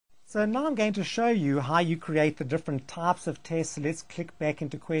So now I'm going to show you how you create the different types of tests. So let's click back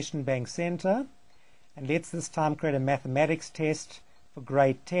into Question Bank Center, and let's this time create a mathematics test for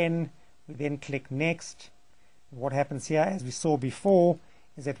grade 10. We then click Next. And what happens here, as we saw before,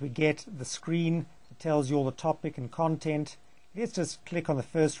 is that we get the screen that tells you all the topic and content. Let's just click on the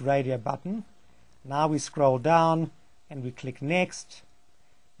first radio button. Now we scroll down and we click Next.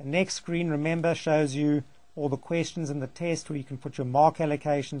 The next screen, remember, shows you all the questions in the test where you can put your mark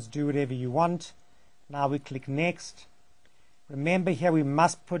allocations, do whatever you want. Now we click Next. Remember, here we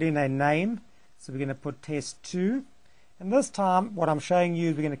must put in a name, so we're going to put test 2. And this time what I'm showing you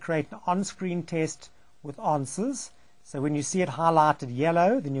is we're going to create an on-screen test with answers. So when you see it highlighted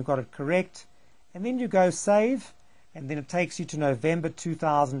yellow, then you've got it correct, and then you go save, and then it takes you to November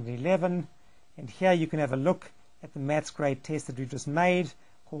 2011, and here you can have a look at the maths grade test that we just made,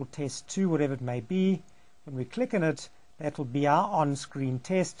 called test 2, whatever it may be. When we click on it, that will be our on-screen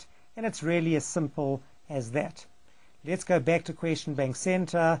test, and it's really as simple as that. Let's go back to Question Bank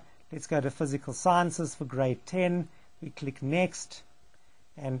Center. Let's go to Physical Sciences for grade 10. We click Next,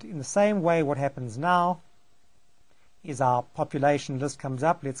 and in the same way, what happens now is our population list comes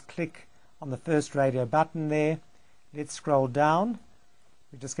up. Let's click on the first radio button there. Let's scroll down.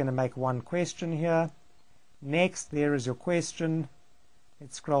 We're just going to make one question here. Next, there is your question.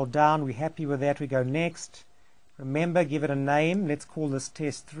 Let's scroll down. We're happy with that. We go Next. Remember, give it a name. Let's call this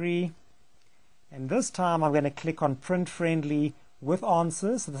test 3. And this time I'm going to click on Print Friendly with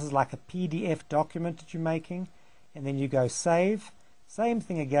Answers. So this is like a PDF document that you're making. And then you go Save. Same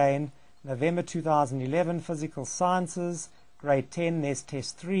thing again. November 2011, Physical Sciences, grade 10. There's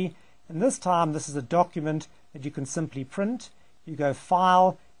test 3. And this time this is a document that you can simply print. You go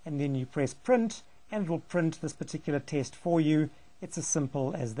File, and then you press Print, and it will print this particular test for you. It's as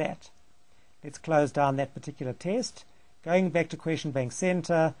simple as that. Let's close down that particular test. Going back to Question Bank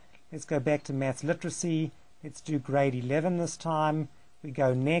Center, let's go back to Maths Literacy. Let's do grade 11 this time. We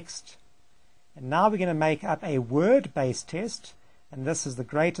go Next. And now we're going to make up a word-based test. And this is the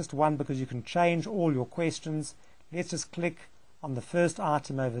greatest one because you can change all your questions. Let's just click on the first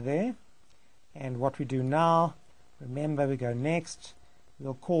item over there. And what we do now, remember, we go Next.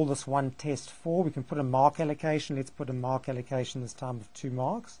 We'll call this one test 4. We can put a mark allocation. Let's put a mark allocation this time of 2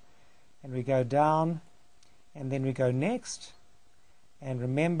 marks. And we go down, and then we go Next. And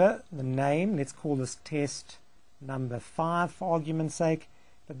remember the name. Let's call this test number 5 for argument's sake.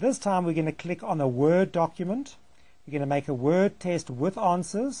 But this time we're going to click on a Word document. We're going to make a word test with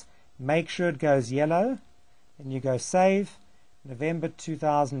answers. Make sure it goes yellow. Then you go Save. November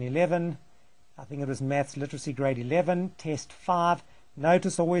 2011. I think it was Maths Literacy grade 11, test 5.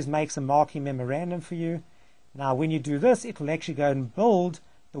 Notice always makes a marking memorandum for you. Now when you do this, it will actually go and build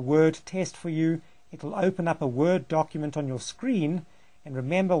the word test for you. It will open up a Word document on your screen, and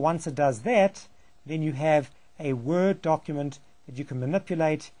remember, once it does that, then you have a Word document that you can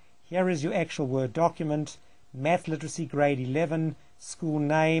manipulate. Here is your actual Word document. Math Literacy grade 11, school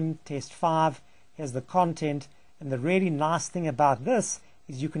name, test 5. Here's the content, and the really nice thing about this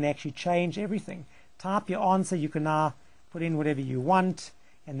is you can actually change everything. Type your answer. You can now put in whatever you want,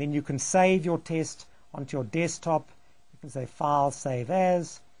 and then you can save your test onto your desktop. You can say File, Save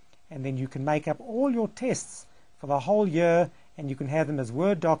As, and then you can make up all your tests for the whole year, and you can have them as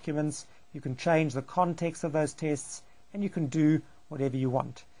Word documents. You can change the context of those tests, and you can do whatever you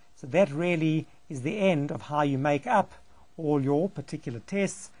want. So that really is the end of how you make up all your particular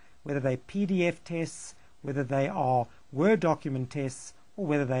tests, whether they're PDF tests, whether they are Word document tests, or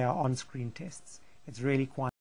whether they are on-screen tests. It's really quite